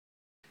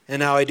And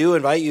now I do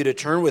invite you to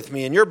turn with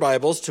me in your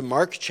Bibles to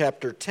Mark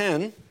chapter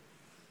 10.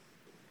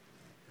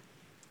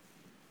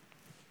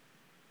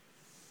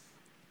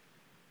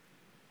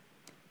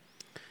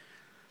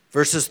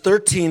 Verses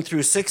 13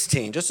 through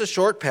 16, just a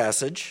short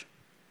passage,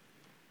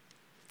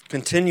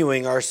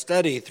 continuing our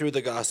study through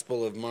the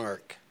Gospel of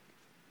Mark.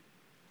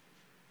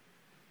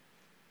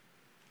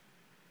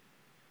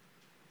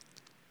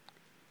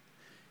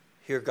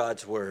 Hear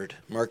God's word.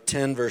 Mark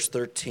 10, verse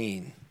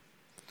 13.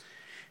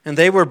 And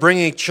they were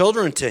bringing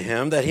children to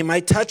him that he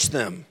might touch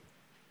them.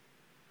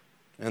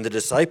 And the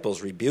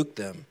disciples rebuked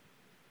them.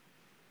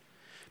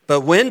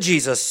 But when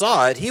Jesus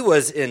saw it, he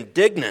was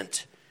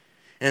indignant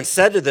and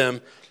said to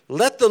them,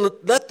 Let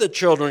the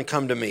children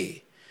come to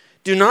me.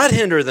 Do not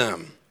hinder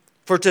them,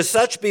 for to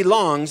such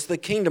belongs the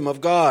kingdom of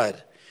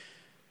God.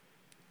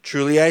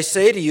 Truly I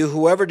say to you,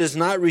 whoever does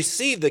not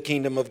receive the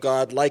kingdom of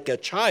God like a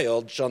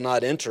child shall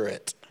not enter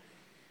it.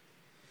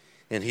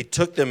 And he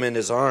took them in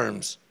his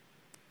arms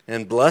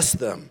and blessed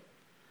them,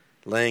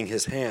 laying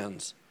his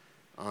hands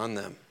on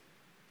them.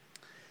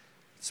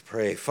 Let's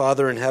pray.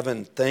 Father in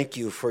heaven, thank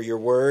you for your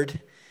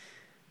word.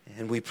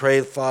 And we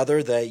pray,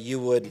 Father, that you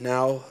would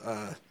now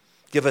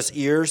give us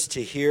ears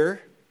to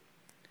hear,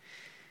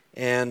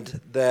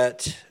 and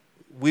that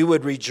we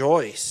would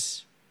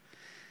rejoice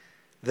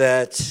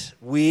that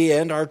we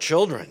and our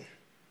children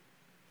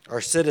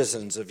are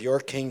citizens of your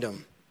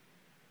kingdom.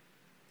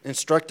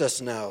 Instruct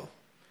us now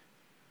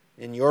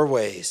in your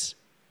ways,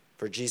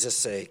 for Jesus'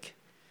 sake.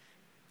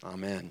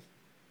 Amen.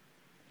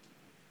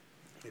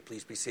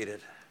 Please be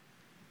seated.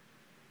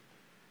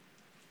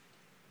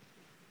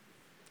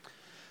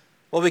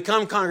 Well, we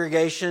come,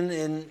 congregation,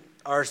 in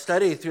our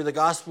study through the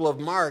Gospel of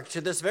Mark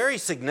to this very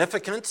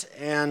significant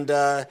and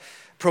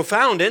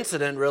profound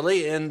incident,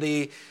 really, in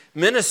the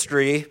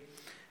ministry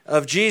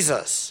of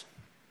Jesus,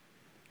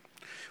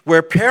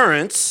 where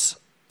parents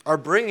are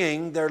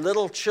bringing their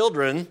little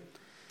children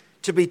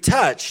to be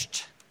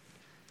touched,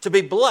 to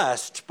be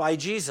blessed by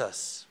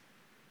Jesus.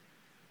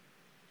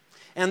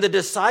 And the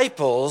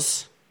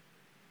disciples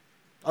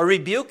are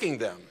rebuking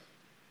them,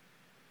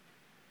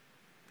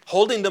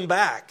 holding them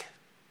back.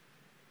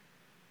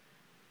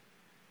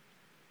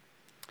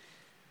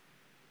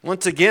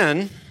 Once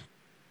again,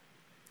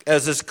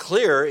 as is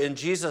clear in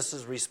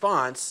Jesus'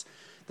 response,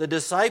 the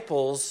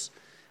disciples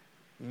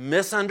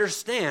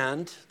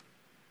misunderstand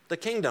the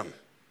kingdom.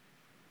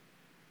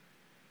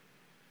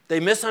 They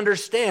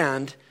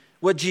misunderstand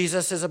what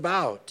Jesus is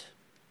about.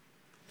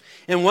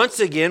 And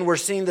once again, we're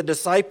seeing the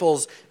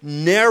disciples'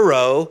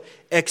 narrow,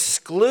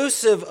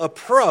 exclusive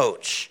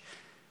approach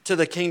to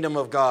the kingdom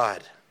of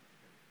God.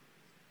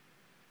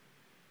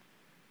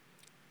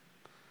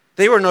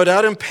 They were no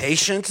doubt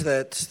impatient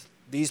that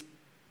these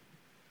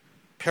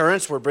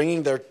parents were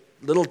bringing their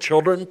little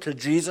children to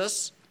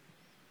Jesus.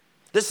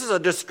 This is a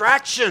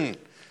distraction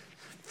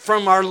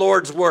from our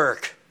Lord's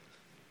work.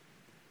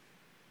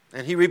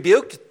 And he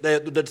rebuked,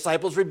 the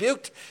disciples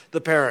rebuked the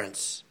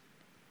parents.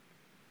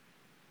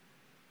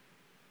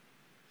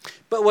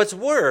 But what's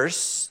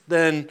worse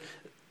than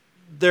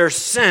their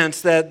sense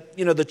that,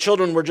 the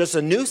children were just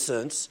a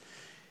nuisance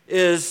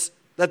is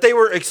that they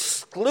were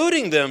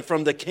excluding them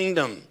from the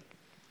kingdom.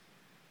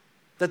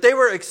 That they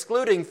were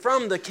excluding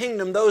from the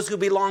kingdom those who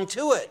belong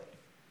to it.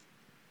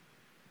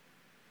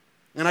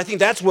 And I think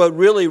that's what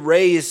really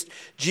raised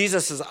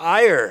Jesus'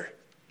 ire.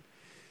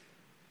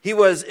 He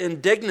was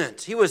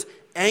indignant. He was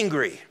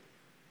angry.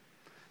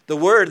 The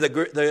word,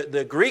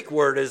 the Greek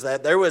word is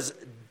that there was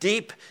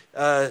deep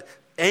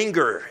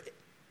anger,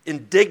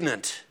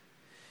 indignant.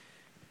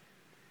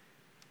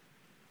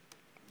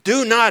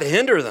 Do not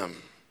hinder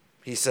them,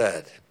 he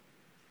said.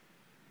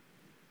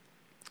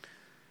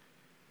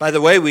 By the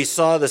way, we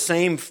saw the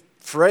same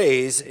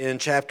phrase in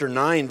chapter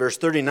 9, verse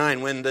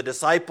 39, when the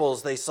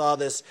disciples, they saw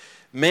this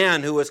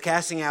man who was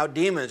casting out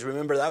demons.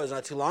 Remember, that was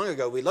not too long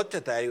ago. We looked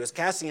at that. He was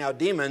casting out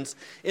demons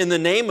in the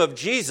name of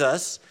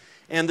Jesus,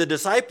 and the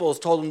disciples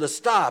told him to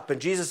stop.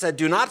 And Jesus said,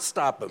 do not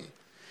stop him.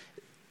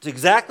 It's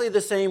exactly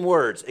the same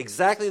words,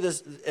 exactly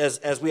this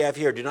as we have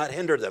here. Do not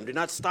hinder them. Do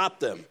not stop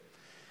them.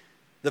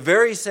 The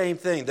very same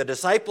thing. The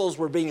disciples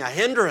were being a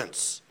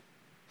hindrance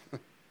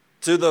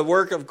to the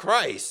work of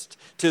Christ,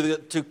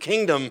 to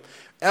kingdom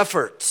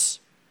efforts.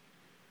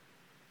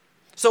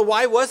 So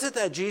why was it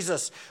that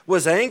Jesus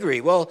was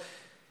angry? Well,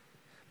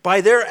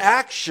 by their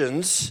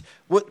actions,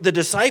 what the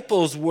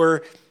disciples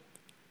were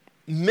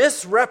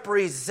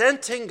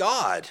misrepresenting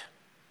God.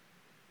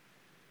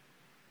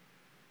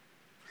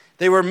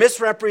 They were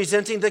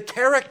misrepresenting the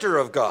character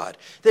of God.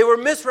 They were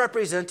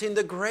misrepresenting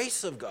the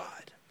grace of God.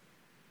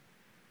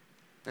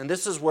 And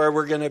this is where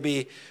we're going to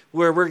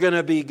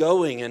be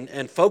going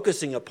and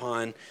focusing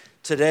upon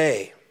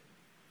today.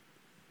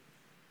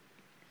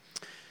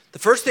 The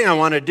first thing I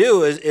want to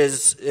do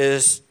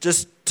is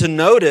just to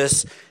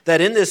notice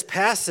that in this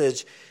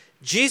passage,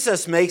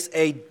 Jesus makes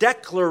a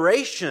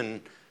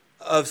declaration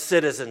of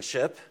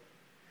citizenship,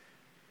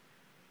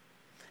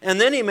 and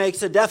then he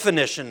makes a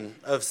definition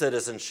of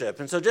citizenship.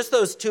 And so just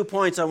those 2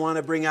 points I want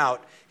to bring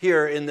out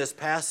here in this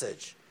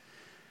passage.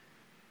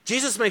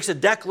 Jesus makes a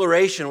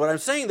declaration. What I'm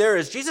saying there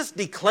is Jesus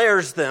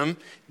declares them,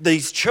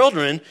 these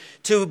children,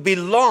 to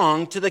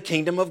belong to the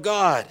kingdom of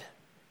God.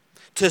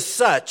 To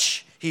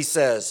such, he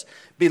says,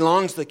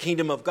 belongs the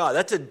kingdom of God.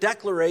 That's a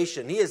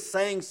declaration. He is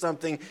saying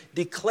something,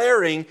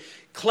 declaring,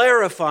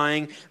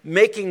 clarifying,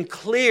 making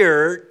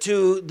clear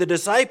to the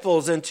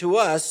disciples and to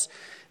us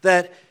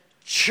that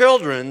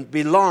children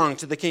belong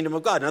to the kingdom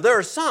of God. Now, there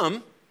are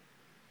some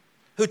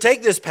who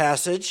take this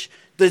passage,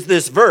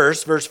 this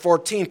verse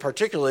 14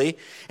 particularly,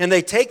 and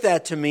they take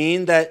that to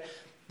mean that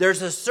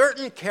there's a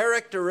certain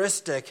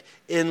characteristic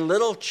in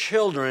little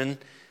children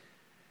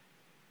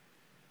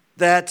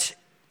that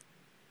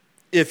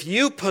if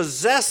you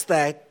possess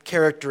that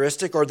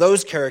characteristic or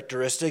those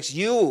characteristics,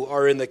 you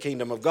are in the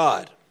kingdom of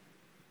God.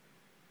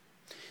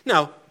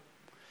 Now,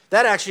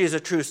 that actually is a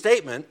true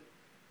statement,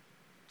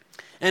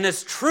 and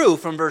it's true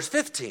from verse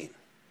 15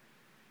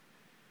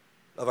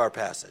 of our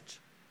passage,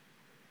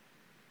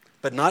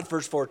 but not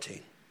verse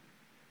 14.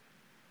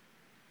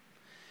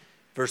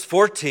 Verse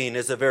 14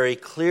 is a very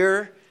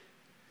clear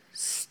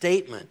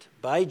statement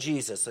by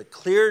Jesus, a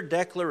clear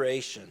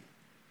declaration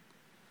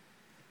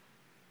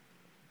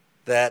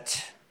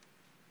that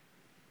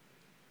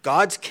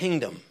God's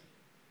kingdom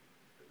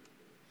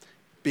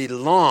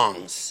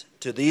belongs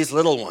to these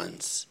little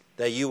ones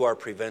that you are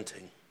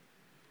preventing.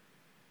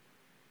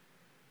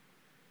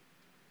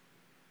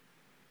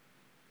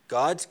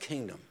 God's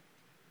kingdom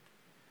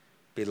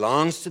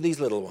belongs to these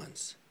little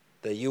ones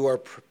that you are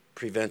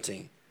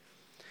preventing.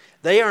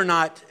 They are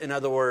not, in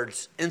other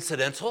words,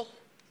 incidental.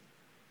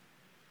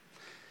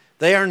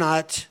 They are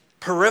not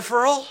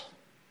peripheral.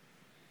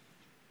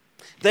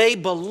 They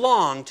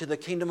belong to the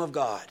kingdom of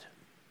God.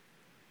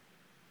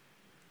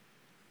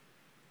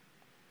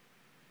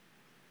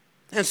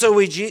 And so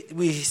we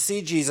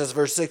see Jesus,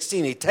 verse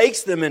 16. He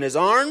takes them in his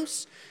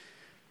arms.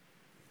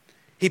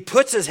 He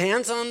puts his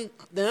hands on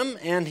them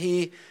and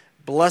he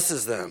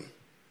blesses them.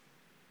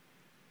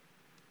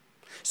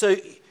 So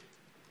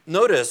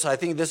notice, I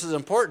think this is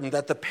important,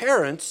 that the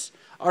parents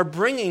are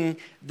bringing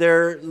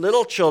their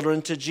little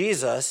children to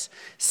Jesus,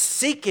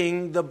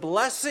 seeking the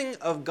blessing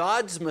of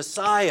God's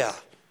Messiah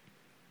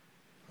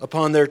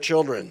upon their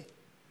children.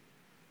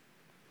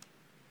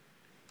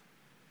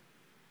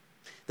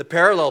 The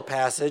parallel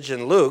passage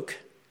in Luke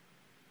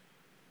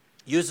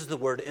uses the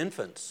word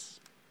infants.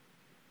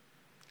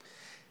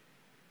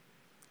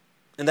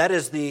 And that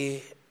is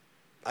the,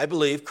 I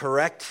believe,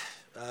 correct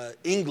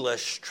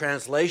English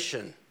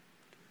translation.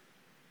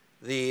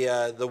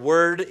 The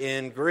word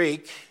in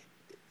Greek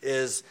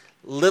is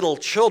little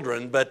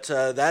children, but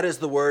that is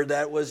the word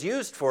that was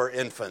used for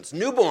infants,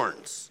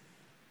 newborns.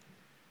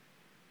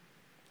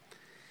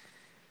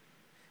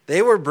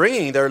 They were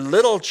bringing their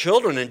little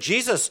children, and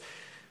Jesus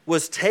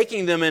was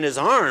taking them in his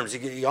arms.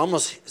 You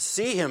almost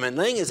see him and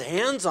laying his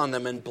hands on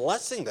them and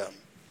blessing them.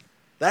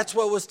 That's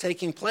what was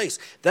taking place.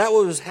 That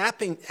was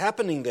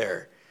happening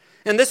there.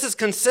 And this is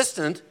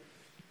consistent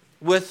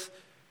with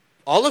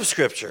all of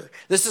Scripture.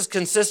 This is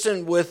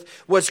consistent with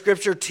what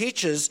Scripture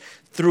teaches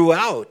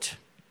throughout.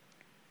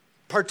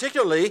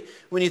 Particularly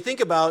when you think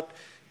about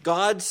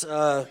God's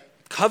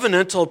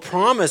covenantal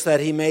promise that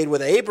he made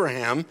with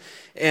Abraham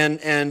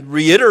and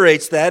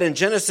reiterates that in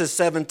Genesis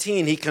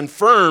 17. He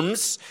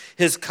confirms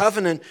his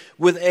covenant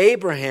with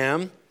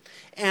Abraham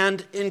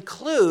and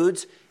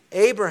includes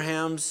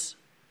Abraham's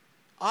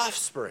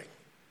offspring,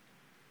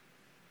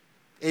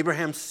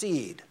 Abraham's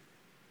seed.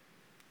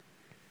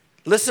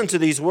 Listen to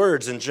these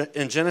words in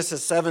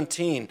Genesis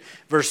 17,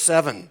 verse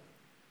 7.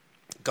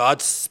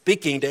 God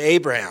speaking to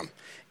Abraham.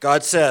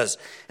 God says,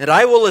 "And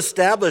I will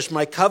establish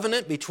my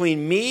covenant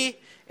between me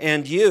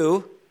and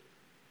you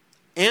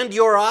and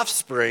your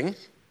offspring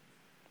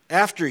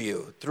after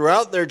you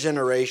throughout their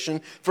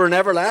generation for an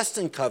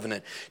everlasting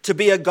covenant, to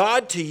be a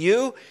God to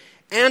you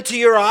and to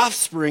your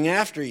offspring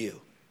after you."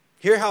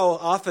 Hear how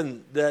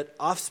often that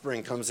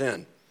offspring comes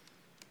in.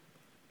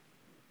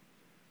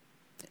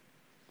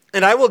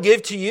 "And I will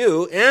give to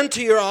you and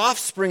to your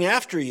offspring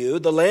after you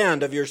the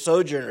land of your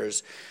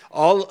sojourners,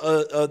 all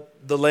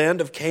the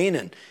land of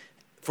Canaan,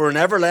 for an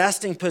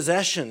everlasting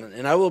possession,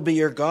 and I will be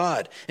your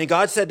God." And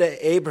God said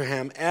to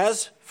Abraham,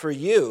 "As for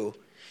you,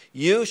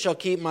 you shall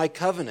keep my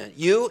covenant,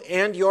 you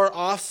and your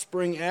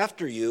offspring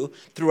after you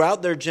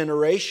throughout their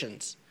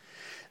generations.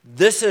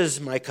 This is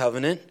my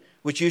covenant,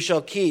 which you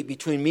shall keep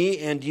between me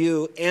and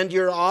you and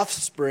your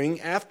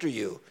offspring after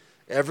you.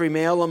 Every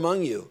male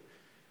among you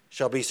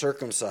shall be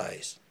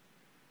circumcised."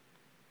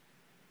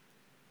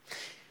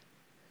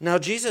 Now,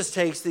 Jesus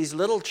takes these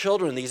little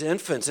children, these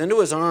infants,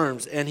 into his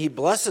arms, and he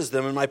blesses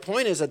them. And my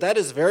point is that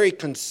is very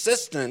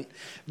consistent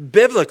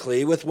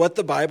biblically with what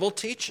the Bible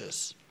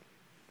teaches.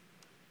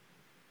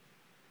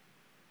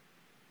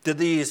 Did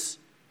these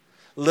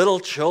little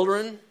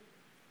children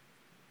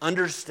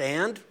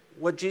understand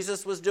what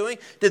Jesus was doing?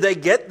 Did they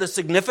get the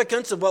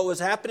significance of what was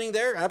happening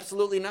there?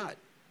 Absolutely not.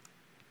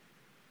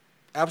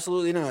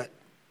 Absolutely not.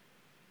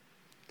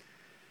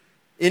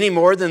 Any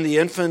more than the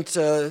infant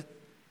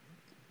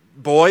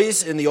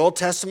boys in the Old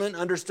Testament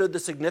understood the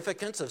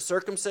significance of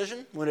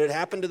circumcision when it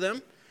happened to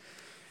them.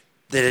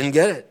 They didn't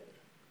get it.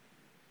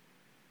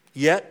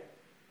 Yet,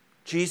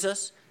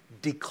 Jesus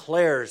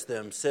declares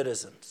them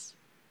citizens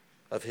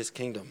of his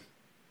kingdom.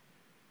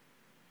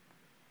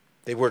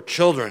 They were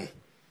children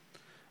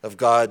of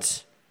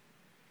God's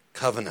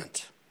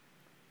covenant.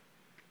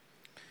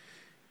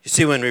 You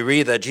see, when we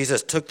read that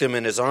Jesus took them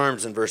in his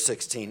arms in verse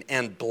 16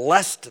 and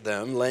blessed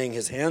them, laying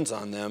his hands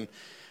on them,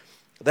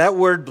 that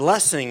word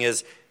blessing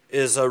is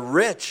a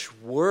rich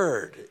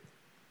word.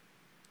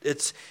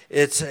 It's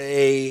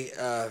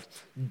a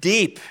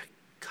deep,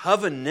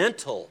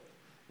 covenantal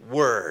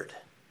word.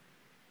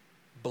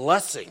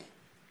 Blessing.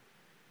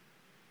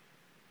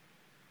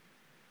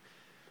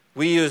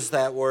 We use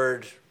that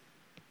word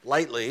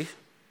lightly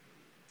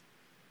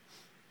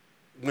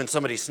when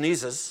somebody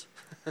sneezes.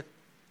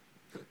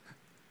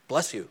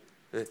 Bless you.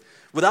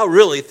 Without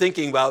really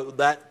thinking about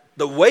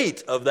the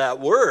weight of that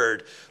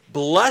word.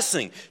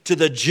 Blessing. To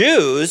the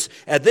Jews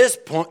at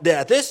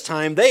this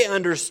time, they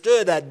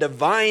understood that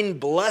divine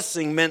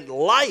blessing meant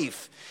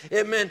life.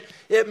 It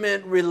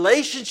meant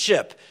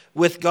relationship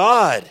with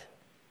God.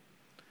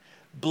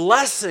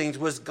 Blessings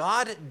was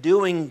God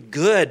doing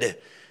good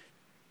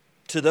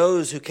to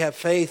those who kept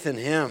faith in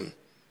him.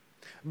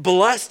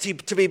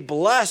 To be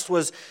blessed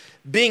was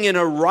being in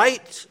a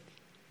right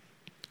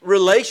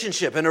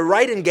relationship and a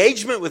right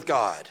engagement with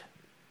God.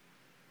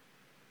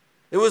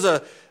 It was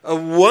a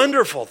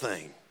wonderful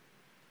thing.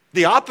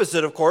 The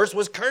opposite, of course,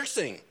 was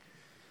cursing.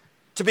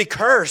 To be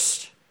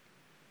cursed.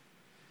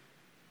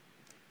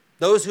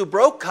 Those who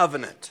broke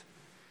covenant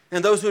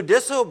and those who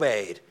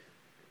disobeyed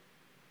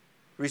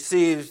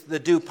received the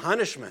due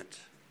punishment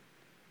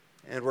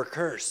and were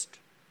cursed.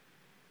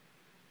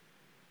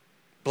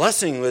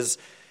 Blessing is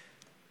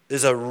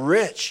a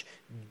rich,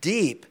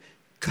 deep,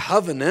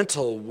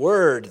 covenantal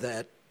word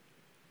that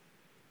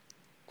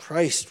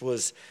Christ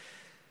was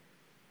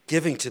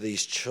giving to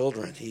these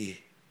children. He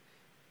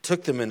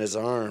took them in his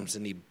arms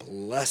and he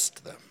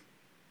blessed them.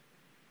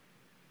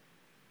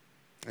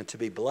 And to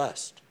be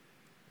blessed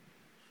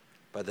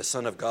by the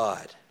Son of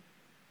God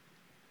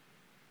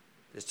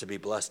is to be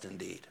blessed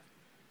indeed.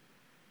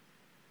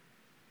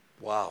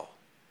 Wow.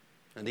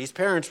 And these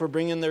parents were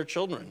bringing their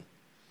children.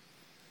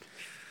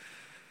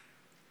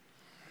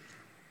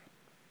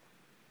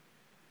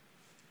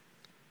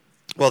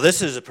 Well,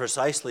 this is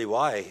precisely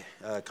why,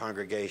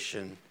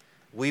 congregation,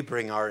 we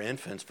bring our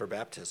infants for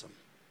baptism.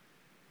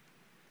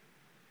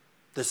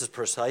 This is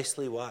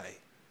precisely why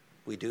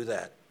we do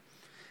that.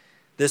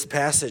 This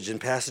passage and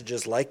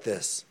passages like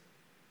this,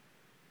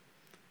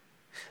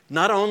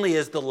 not only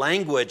is the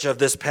language of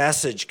this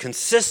passage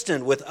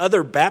consistent with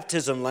other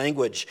baptism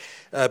language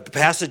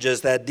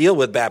passages that deal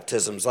with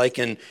baptisms, like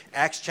in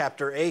Acts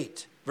chapter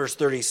 8, verse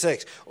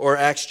 36, or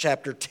Acts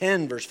chapter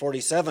 10, verse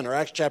 47, or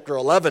Acts chapter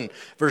 11,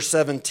 verse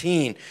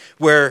 17,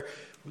 where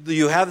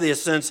you have the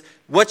sense,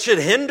 what should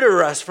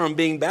hinder us from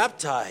being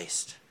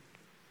baptized?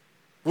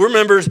 We're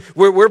members,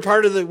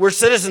 we're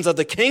citizens of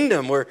the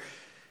kingdom.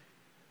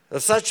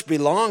 Such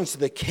belongs to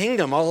the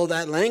kingdom. All of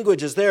that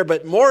language is there.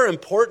 But more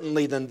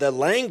importantly than the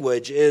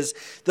language is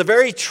the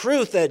very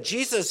truth that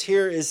Jesus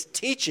here is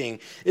teaching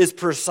is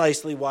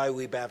precisely why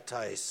we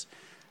baptize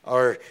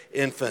our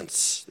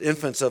infants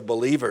of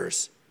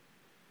believers.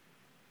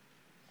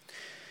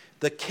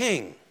 The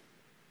king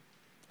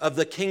of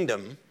the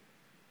kingdom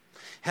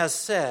has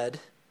said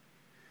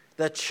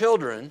that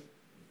children,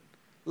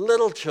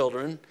 little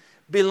children,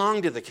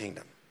 belong to the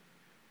kingdom.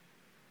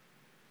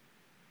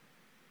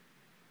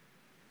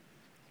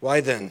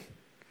 Why then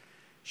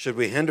should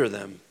we hinder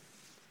them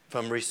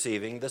from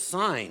receiving the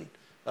sign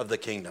of the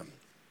kingdom?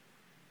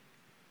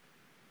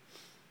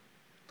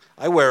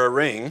 I wear a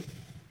ring.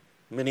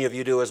 Many of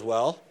you do as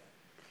well.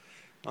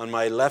 On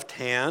my left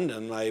hand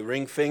and my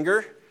ring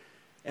finger.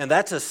 And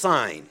that's a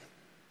sign.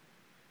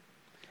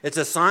 It's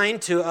a sign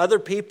to other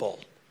people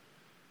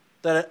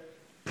that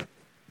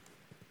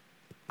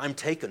I'm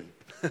taken.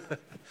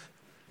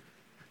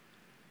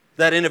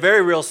 That in a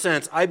very real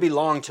sense, I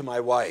belong to my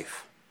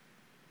wife.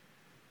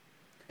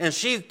 And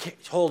she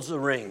holds a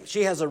ring.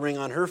 She has a ring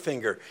on her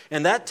finger.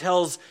 And that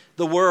tells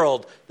the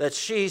world that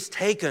she's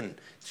taken.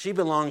 She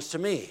belongs to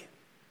me.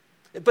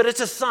 But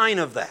it's a sign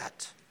of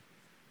that.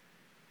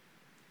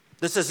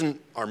 This isn't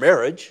our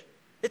marriage.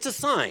 It's a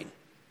sign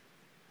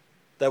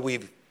that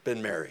we've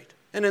been married.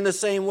 And in the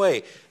same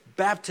way,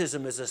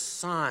 baptism is a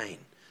sign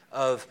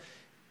of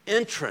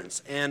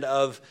entrance and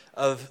of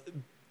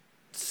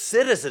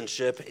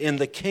citizenship in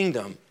the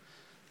kingdom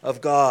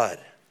of God.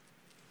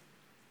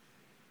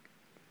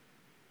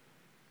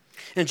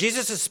 And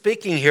Jesus is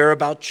speaking here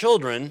about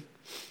children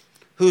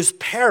whose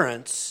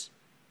parents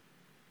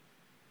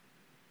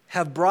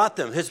have brought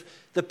them.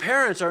 The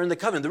parents are in the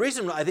covenant. The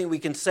reason I think we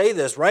can say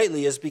this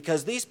rightly is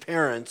because these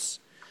parents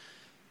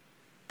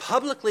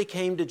publicly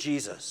came to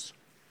Jesus.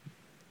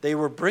 They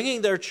were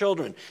bringing their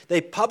children.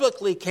 They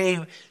publicly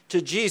came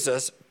to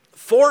Jesus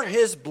for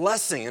his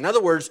blessing. In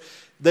other words,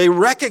 they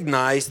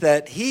recognized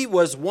that he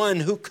was one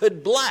who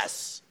could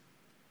bless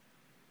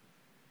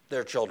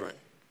their children.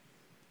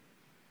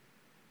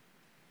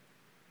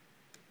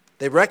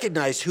 They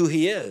recognize who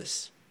he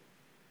is.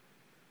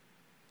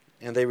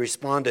 And they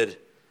responded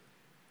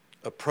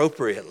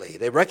appropriately.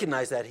 They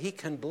recognized that he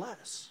can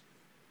bless.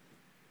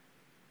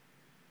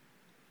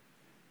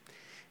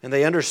 And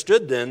they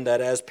understood then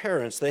that as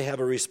parents, they have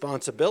a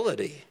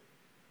responsibility.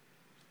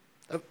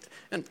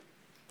 And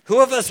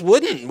who of us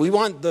wouldn't? We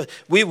want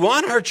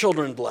our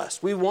children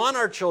blessed. We want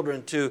our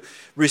children to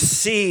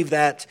receive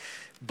that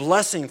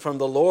blessing from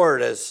the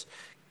Lord as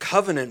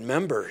covenant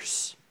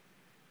members.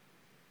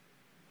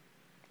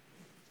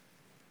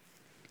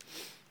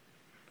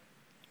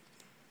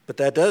 But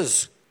that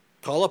does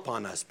call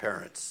upon us,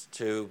 parents,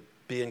 to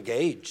be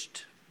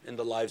engaged in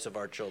the lives of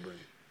our children.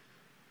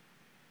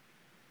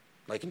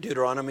 Like in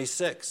Deuteronomy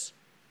 6.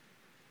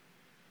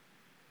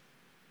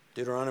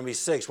 Deuteronomy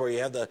 6, where you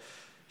have the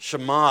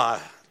Shema,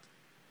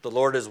 the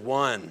Lord is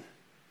one.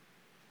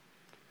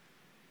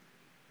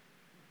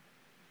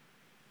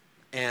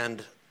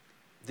 And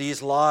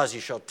these laws you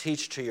shall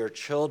teach to your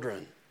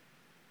children.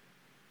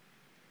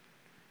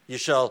 You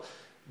shall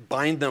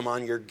bind them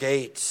on your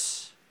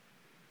gates.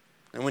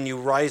 And when you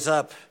rise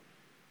up,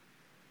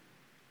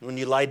 when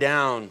you lie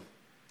down,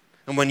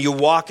 and when you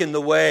walk in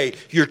the way,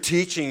 you're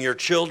teaching your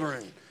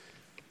children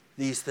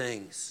these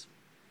things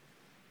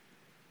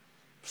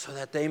so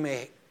that they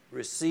may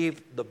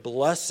receive the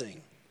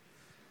blessing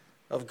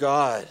of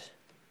God.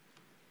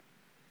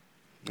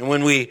 And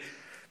when we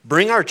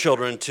bring our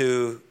children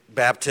to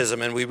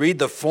baptism and we read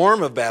the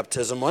form of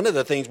baptism, one of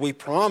the things we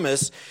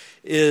promise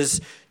is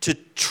to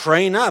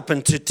train up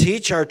and to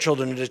teach our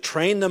children and to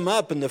train them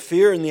up in the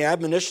fear and the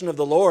admonition of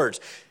the Lord.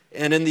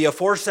 And in the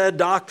aforesaid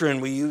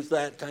doctrine, we use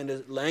that kind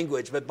of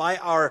language. But by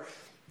our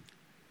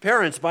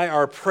parents, by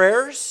our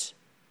prayers,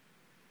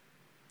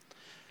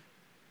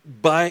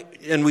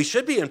 and we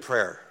should be in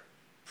prayer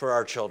for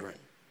our children,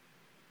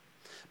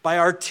 by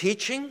our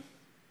teaching,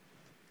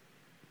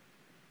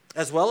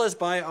 as well as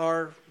by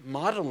our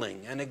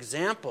modeling and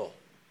example.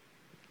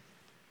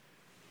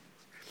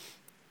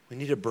 We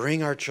need to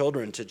bring our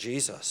children to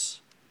Jesus.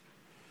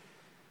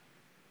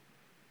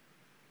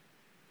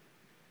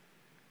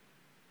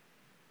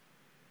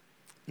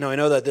 Now, I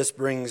know that this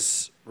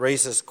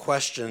raises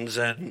questions,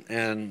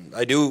 and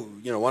I do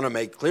want to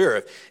make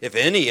clear, if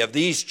any of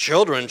these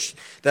children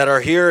that are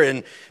here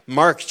in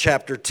Mark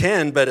chapter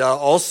 10, but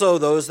also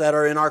those that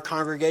are in our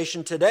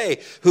congregation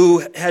today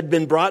who had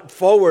been brought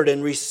forward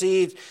and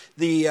received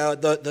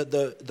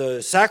the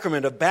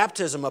sacrament of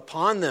baptism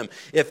upon them,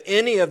 if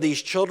any of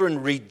these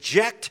children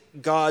reject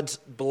God's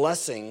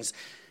blessings,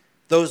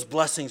 those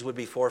blessings would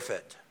be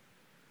forfeit.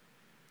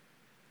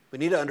 We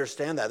need to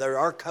understand that. There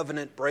are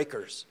covenant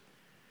breakers.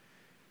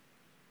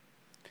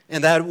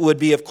 And that would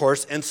be, of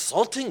course,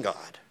 insulting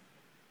God.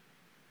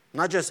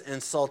 Not just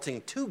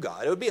insulting to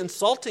God. It would be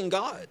insulting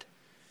God.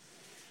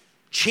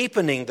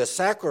 Cheapening the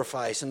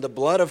sacrifice and the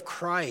blood of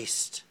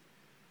Christ.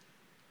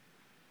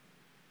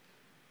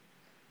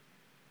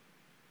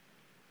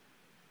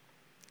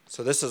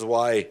 So this is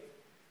why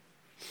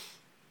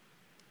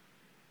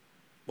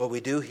what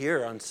we do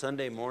here on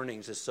Sunday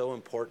mornings is so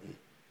important.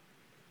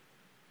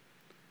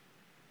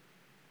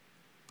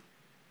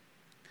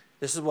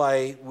 This is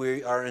why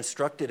we are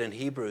instructed in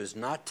Hebrews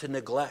not to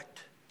neglect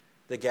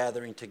the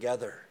gathering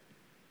together,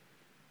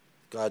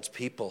 God's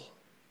people.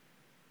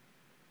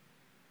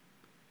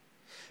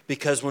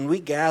 Because when we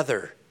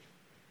gather,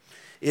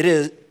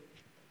 it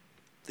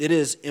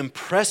is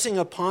impressing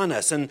upon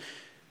us. And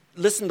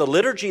listen, the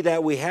liturgy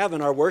that we have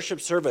in our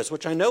worship service,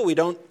 which I know we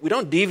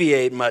don't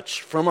deviate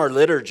much from our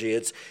liturgy.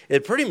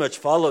 It pretty much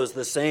follows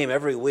the same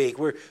every week.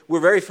 We're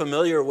very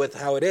familiar with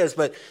how it is,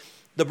 but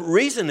the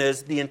reason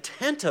is, the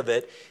intent of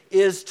it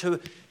is to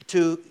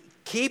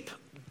keep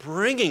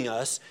bringing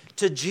us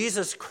to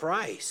Jesus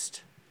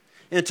Christ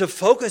and to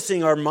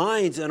focusing our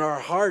minds and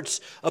our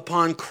hearts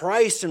upon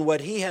Christ and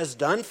what He has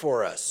done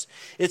for us.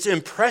 It's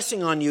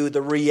impressing on you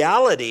the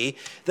reality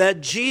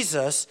that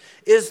Jesus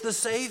is the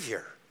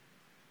Savior.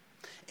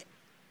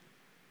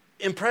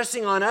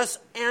 Impressing on us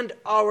and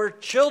our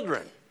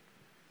children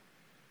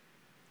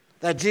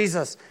that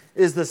Jesus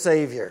is the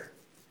Savior.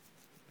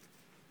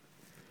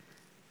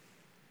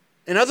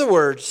 In other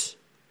words,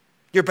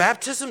 your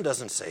baptism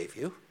doesn't save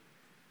you.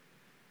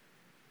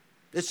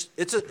 It's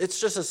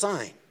just a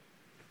sign.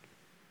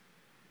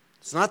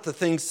 It's not the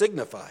thing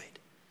signified.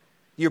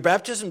 Your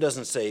baptism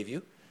doesn't save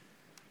you.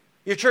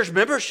 Your church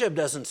membership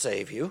doesn't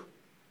save you.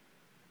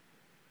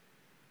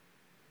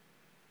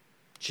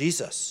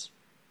 Jesus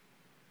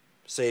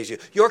saves you.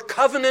 Your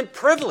covenant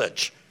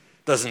privilege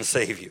doesn't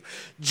save you.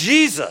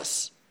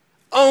 Jesus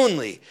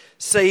only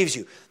saves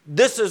you.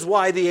 This is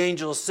why the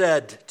angel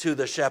said to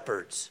the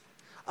shepherds,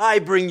 I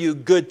bring you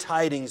good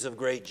tidings of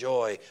great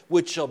joy,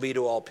 which shall be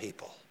to all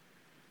people.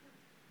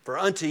 For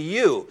unto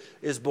you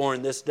is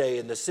born this day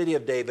in the city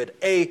of David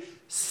a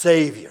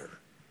Savior,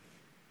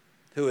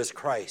 who is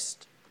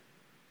Christ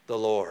the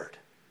Lord.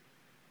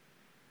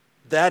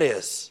 That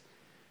is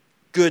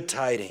good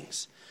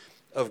tidings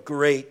of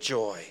great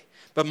joy.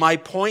 But my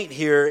point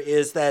here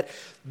is that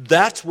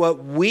that's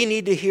what we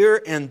need to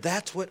hear, and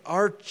that's what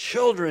our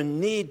children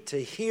need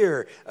to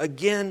hear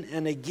again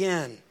and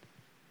again.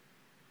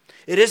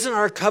 It isn't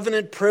our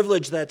covenant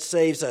privilege that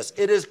saves us.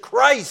 It is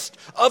Christ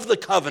of the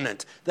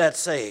covenant that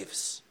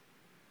saves.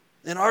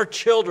 And our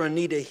children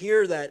need to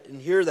hear that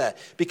and hear that.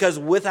 Because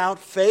without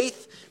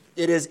faith,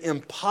 it is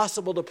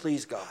impossible to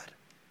please God.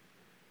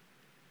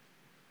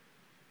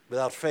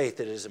 Without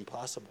faith, it is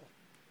impossible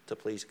to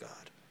please God.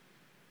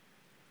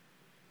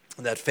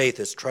 And that faith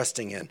is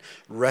trusting in,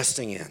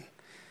 resting in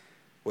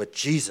what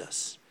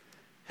Jesus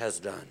has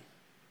done.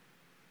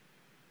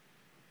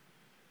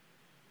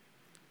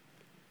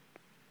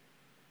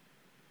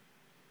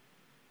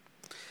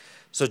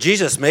 So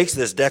Jesus makes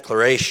this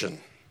declaration,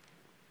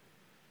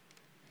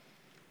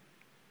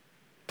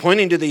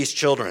 pointing to these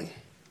children.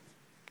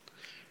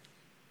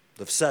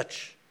 Of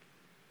such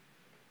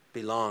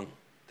belong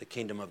the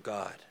kingdom of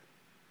God.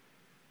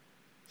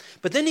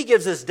 But then he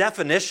gives this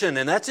definition,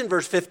 and that's in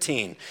verse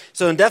 15.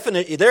 So in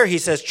there he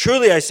says,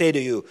 truly I say to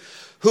you,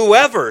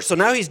 whoever, so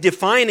now he's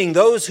defining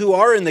those who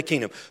are in the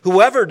kingdom,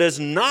 whoever does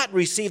not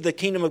receive the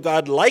kingdom of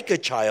God like a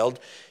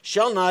child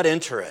shall not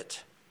enter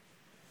it.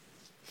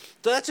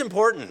 So that's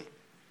important.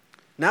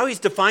 Now he's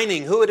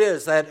defining who it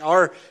is that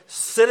are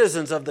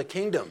citizens of the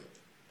kingdom.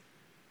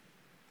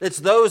 It's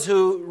those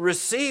who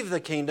receive the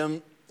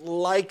kingdom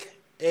like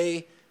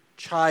a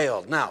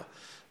child. Now,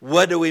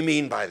 what do we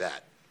mean by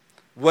that?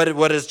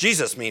 What does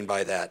Jesus mean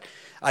by that?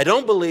 I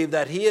don't believe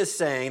that he is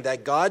saying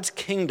that God's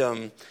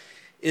kingdom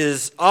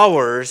is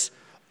ours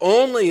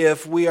only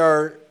if we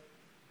are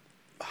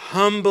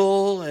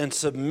humble and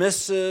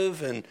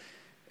submissive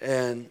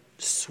and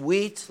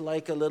sweet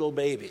like a little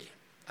baby.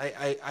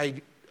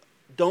 I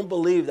don't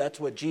believe that's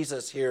what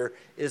Jesus here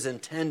is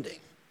intending.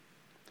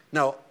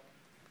 Now,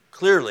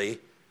 clearly,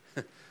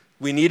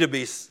 we need to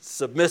be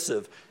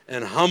submissive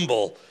and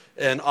humble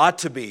and ought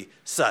to be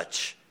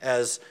such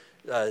as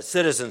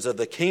citizens of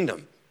the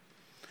kingdom.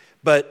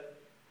 But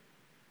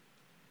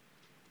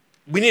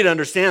we need to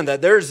understand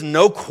that there's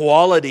no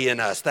quality in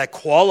us that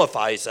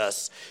qualifies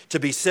us to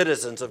be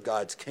citizens of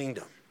God's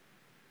kingdom.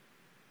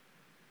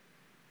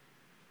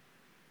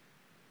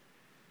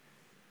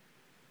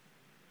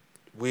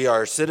 We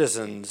are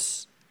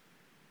citizens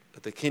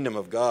of the kingdom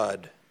of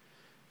God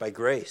by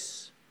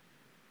grace.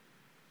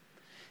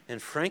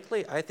 And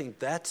frankly, I think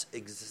that's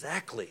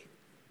exactly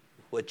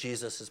what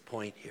Jesus'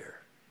 point here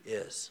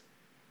is.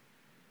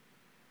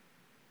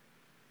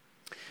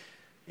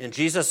 In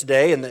Jesus'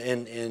 day,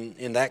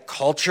 in that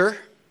culture,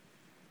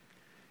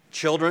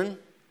 children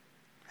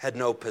had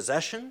no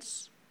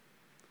possessions.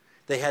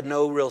 They had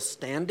no real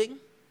standing.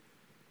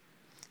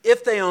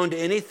 If they owned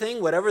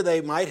anything, whatever they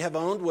might have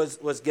owned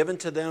was given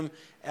to them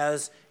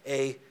as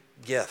a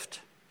gift.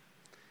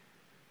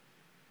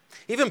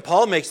 Even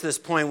Paul makes this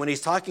point when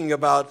he's talking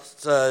about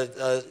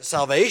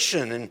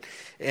salvation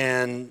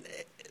and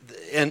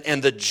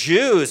the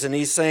Jews, and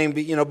he's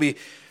saying,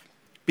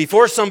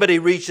 before somebody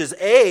reaches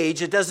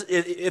age,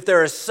 if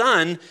they're a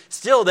son,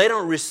 still they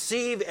don't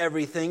receive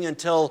everything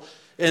until,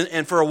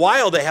 and for a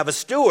while they have a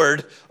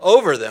steward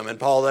over them. And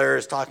Paul there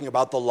is talking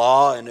about the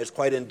law, and it's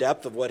quite in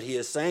depth of what he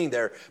is saying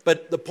there.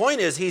 But the point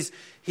is,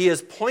 he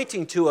is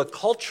pointing to a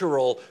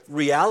cultural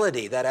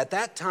reality that at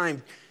that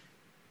time,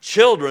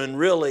 children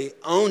really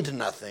owned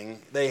nothing.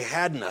 They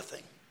had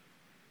nothing.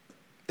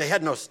 They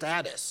had no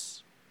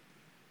status.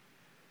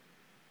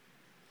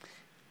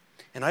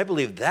 And I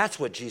believe that's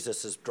what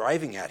Jesus is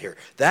driving at here.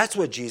 That's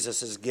what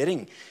Jesus is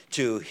getting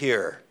to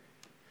here.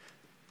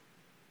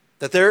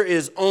 That there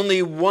is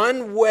only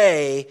one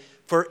way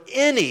for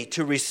any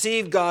to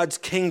receive God's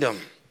kingdom.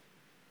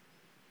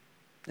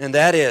 And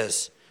that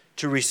is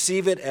to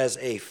receive it as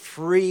a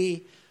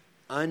free,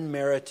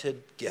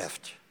 unmerited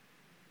gift.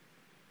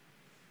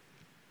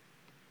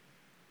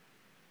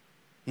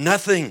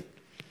 Nothing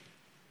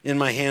in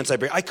my hands I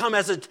bring. I come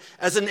as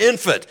an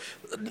infant.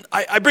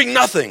 I bring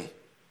nothing.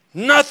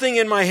 Nothing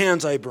in my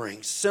hands I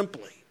bring.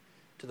 Simply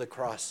to the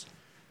cross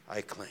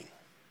I cling.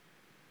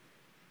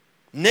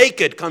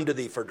 Naked, come to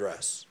thee for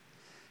dress.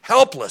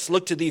 Helpless,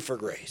 look to thee for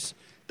grace.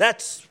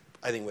 That's,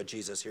 I think, what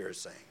Jesus here is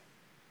saying.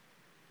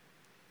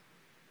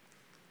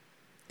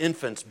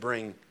 Infants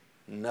bring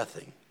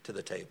nothing to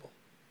the table.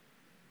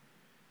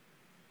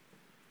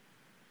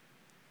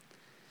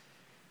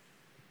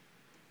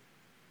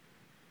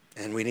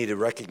 And we need to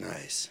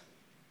recognize,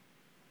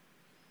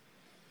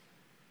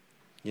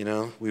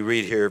 we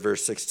read here,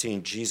 verse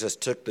 16, Jesus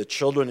took the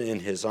children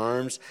in his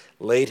arms,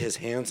 laid his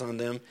hands on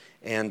them,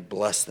 and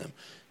blessed them.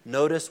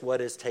 Notice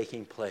what is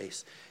taking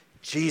place.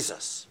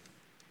 Jesus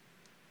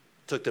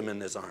took them in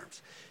his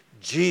arms.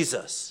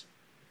 Jesus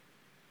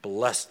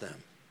blessed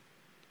them.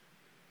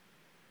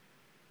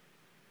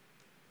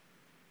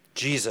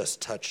 Jesus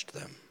touched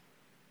them.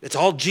 It's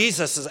all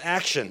Jesus'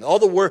 action. All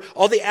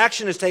the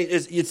action is taken.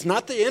 It's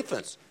not the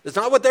infants. It's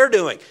not what they're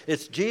doing.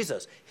 It's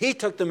Jesus. He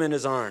took them in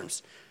his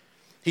arms.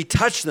 He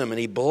touched them and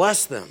he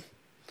blessed them.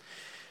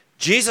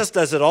 Jesus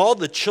does it all.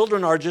 The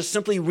children are just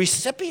simply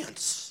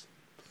recipients.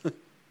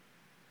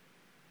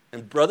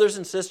 And brothers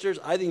and sisters,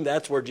 I think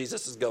that's where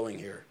Jesus is going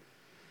here.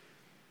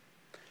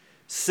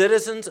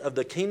 Citizens of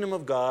the kingdom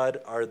of God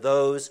are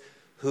those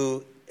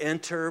who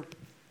enter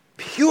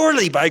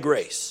purely by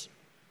grace.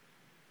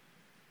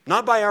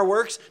 Not by our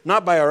works,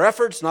 not by our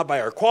efforts, not by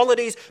our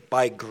qualities,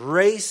 by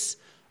grace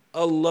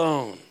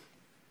alone.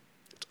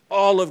 It's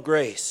all of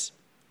grace.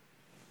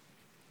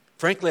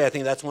 Frankly, I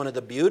think that's one of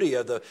the beauty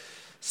of the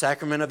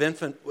sacrament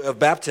of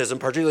baptism,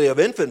 particularly of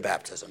infant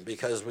baptism,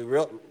 because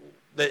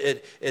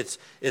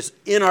it's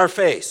in our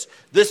face.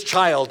 This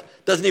child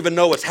doesn't even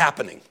know what's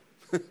happening.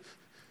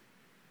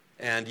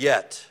 And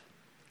yet,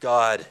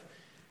 God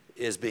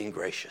is being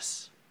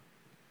gracious,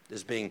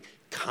 is being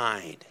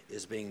kind,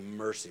 is being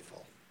merciful.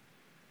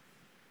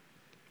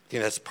 I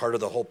think that's part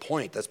of the whole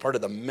point. That's part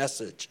of the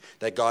message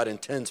that God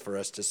intends for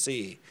us to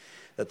see,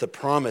 that the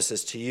promise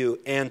is to you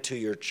and to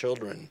your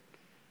children.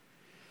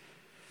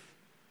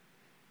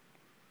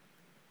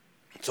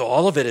 So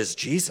all of it is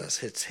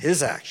Jesus. It's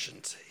his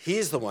actions.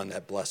 He's the one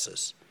that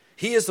blesses.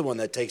 He is the one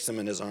that takes them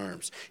in his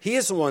arms. He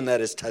is the one that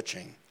is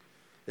touching.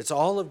 It's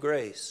all of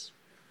grace.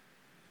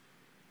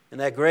 And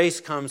that grace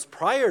comes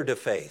prior to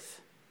faith.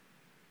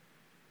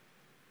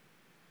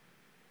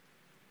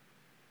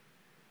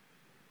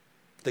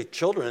 The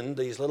children,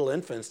 these little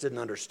infants, didn't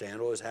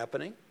understand what was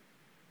happening.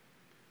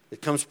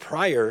 It comes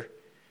prior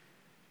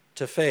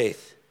to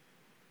faith.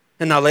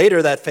 And now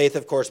later, that faith,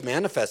 of course,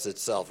 manifests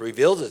itself,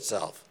 reveals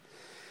itself,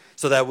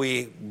 so that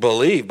we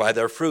believe, by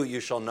their fruit you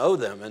shall know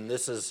them. And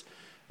this is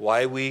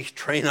why we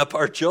train up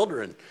our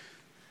children.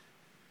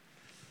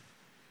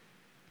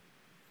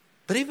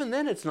 But even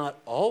then, it's not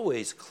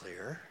always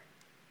clear.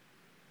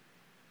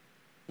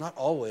 Not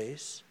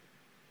always.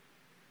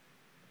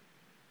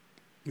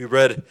 We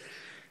read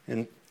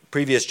in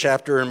previous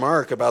chapter in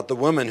Mark about the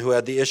woman who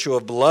had the issue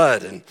of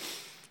blood, and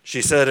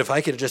she said, if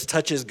I could just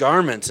touch his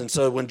garments. And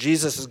so when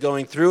Jesus is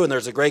going through and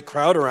there's a great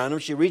crowd around him,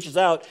 she reaches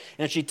out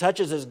and she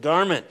touches his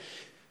garment.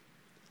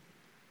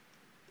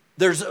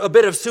 There's a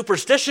bit of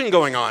superstition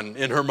going on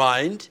in her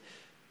mind,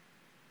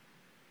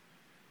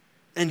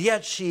 and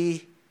yet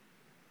she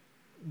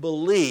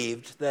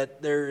believed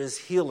that there is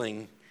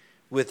healing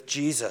with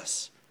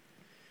Jesus.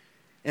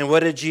 And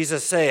what did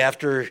Jesus say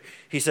after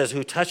he says,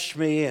 who touched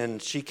me?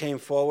 And she came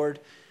forward.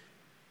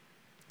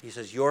 He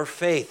says, your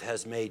faith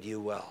has made you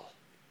well.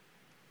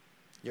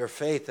 Your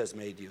faith has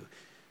made you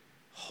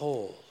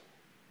whole.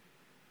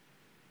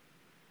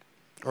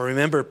 Or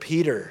remember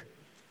Peter,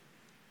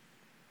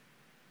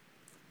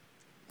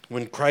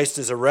 when Christ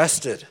is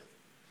arrested,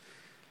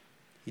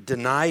 he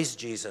denies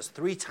Jesus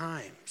 3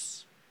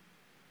 times.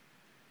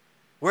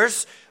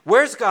 Where's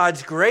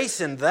God's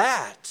grace in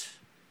that?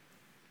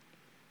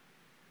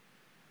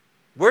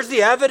 Where's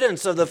the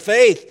evidence of the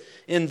faith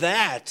in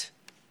that?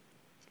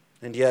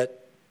 And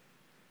yet,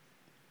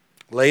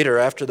 later,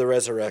 after the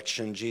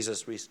resurrection,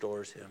 Jesus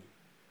restores him.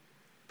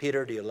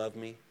 Peter, do you love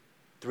me?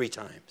 3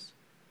 times.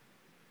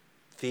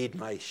 Feed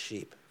my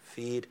sheep.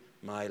 Feed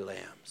my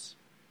lambs.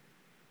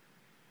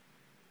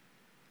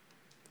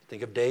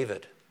 Think of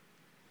David.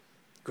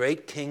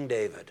 Great King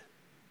David.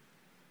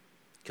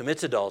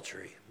 Commits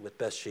adultery with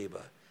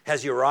Bathsheba.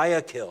 Has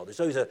Uriah killed.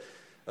 So he's an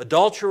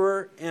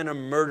adulterer and a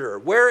murderer.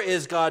 Where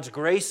is God's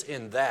grace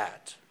in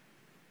that?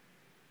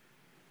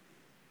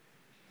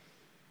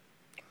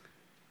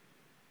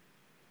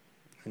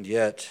 And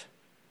yet,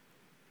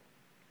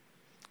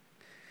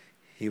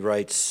 he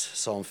writes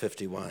Psalm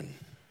 51.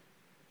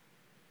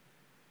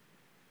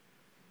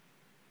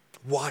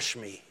 Wash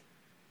me.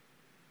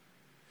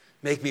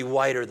 Make me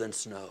whiter than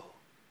snow.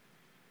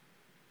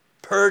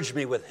 Purge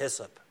me with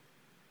hyssop.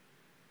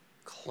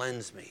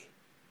 Cleanse me.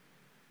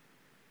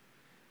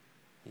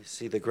 You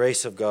see, the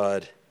grace of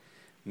God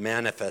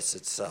manifests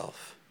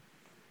itself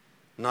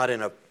not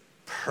in a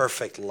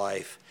perfect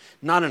life,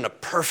 not in a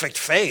perfect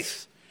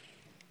faith,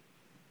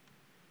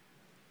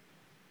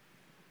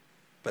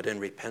 but in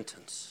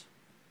repentance.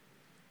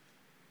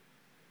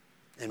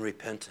 In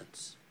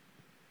repentance.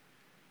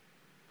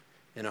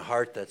 In a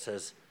heart that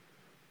says,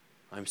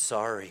 I'm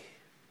sorry.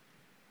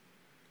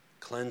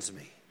 Cleanse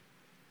me.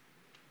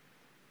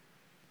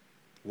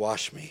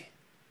 Wash me.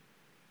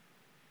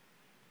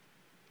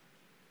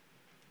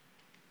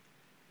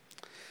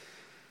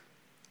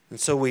 And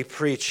so we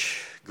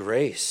preach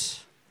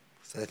grace.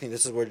 So I think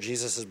this is where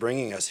Jesus is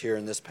bringing us here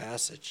in this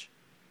passage.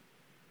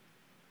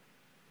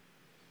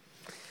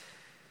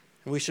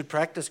 And we should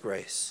practice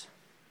grace.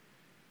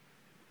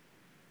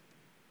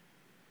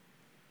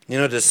 You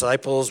know,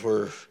 disciples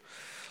were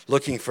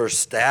looking for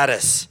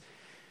status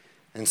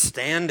and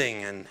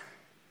standing, and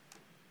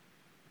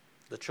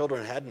the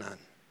children had none.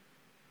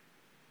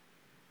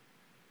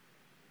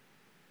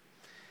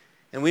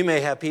 And we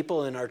may have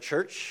people in our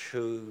church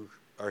who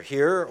are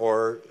here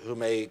or who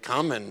may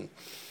come and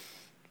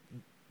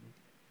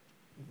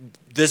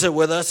visit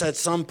with us at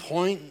some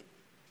point.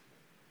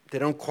 They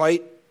don't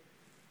quite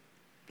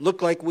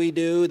look like we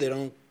do. They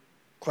don't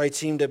quite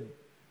seem to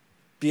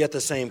be at the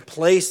same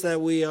place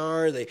that we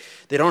are. They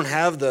don't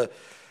have the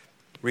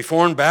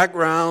Reformed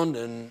background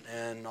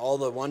and all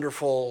the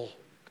wonderful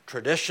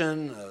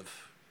tradition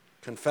of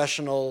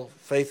confessional,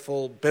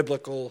 faithful,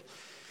 biblical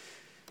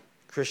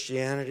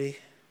Christianity.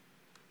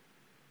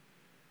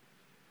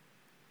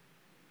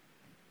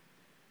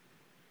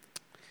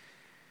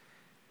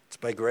 It's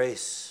by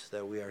grace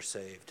that we are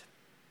saved.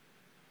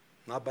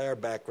 Not by our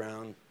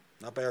background,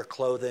 not by our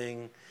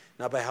clothing,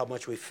 not by how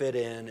much we fit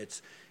in.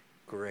 It's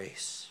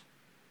grace.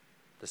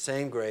 The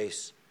same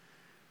grace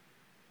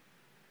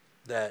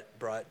that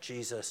brought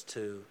Jesus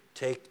to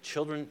take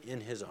children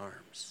in his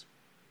arms,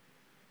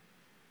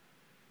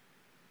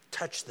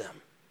 touch them,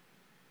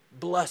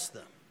 bless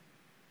them.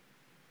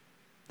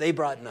 They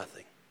brought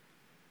nothing.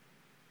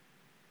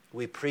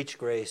 We preach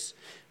grace.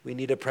 We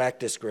need to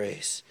practice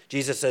grace.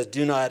 Jesus says,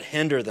 do not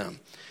hinder them,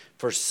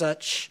 for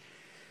such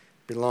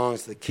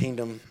belongs the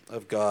kingdom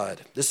of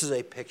God. This is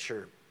a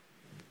picture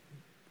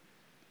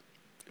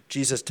of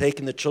Jesus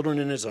taking the children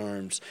in his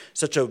arms.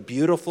 Such a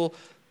beautiful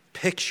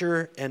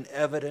picture and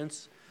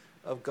evidence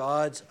of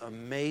God's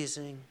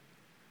amazing,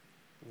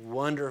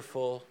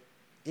 wonderful,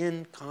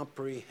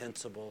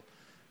 incomprehensible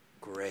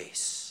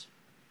grace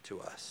to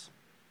us.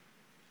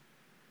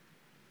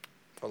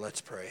 Well,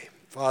 let's pray.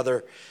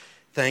 Father,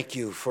 thank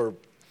you for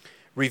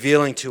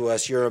revealing to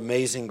us your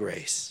amazing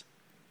grace.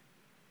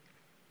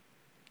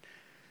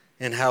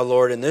 And how,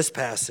 Lord, in this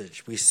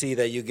passage, we see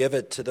that you give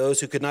it to those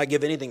who could not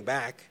give anything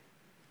back,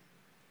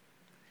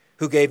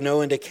 who gave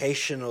no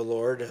indication, O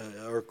Lord,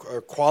 or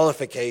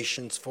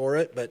qualifications for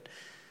it, but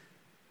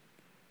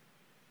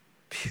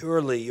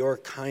purely your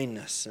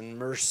kindness and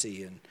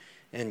mercy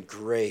and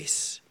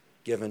grace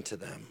given to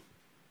them.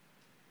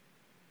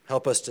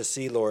 Help us to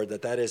see, Lord,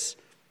 that is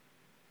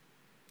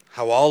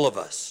how all of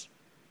us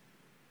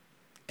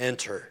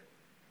enter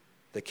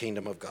the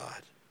kingdom of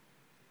God.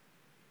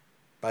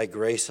 By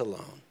grace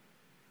alone,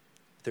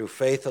 through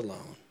faith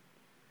alone,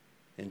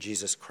 in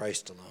Jesus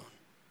Christ alone,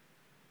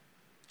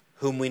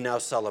 whom we now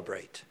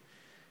celebrate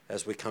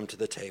as we come to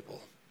the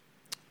table.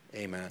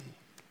 Amen.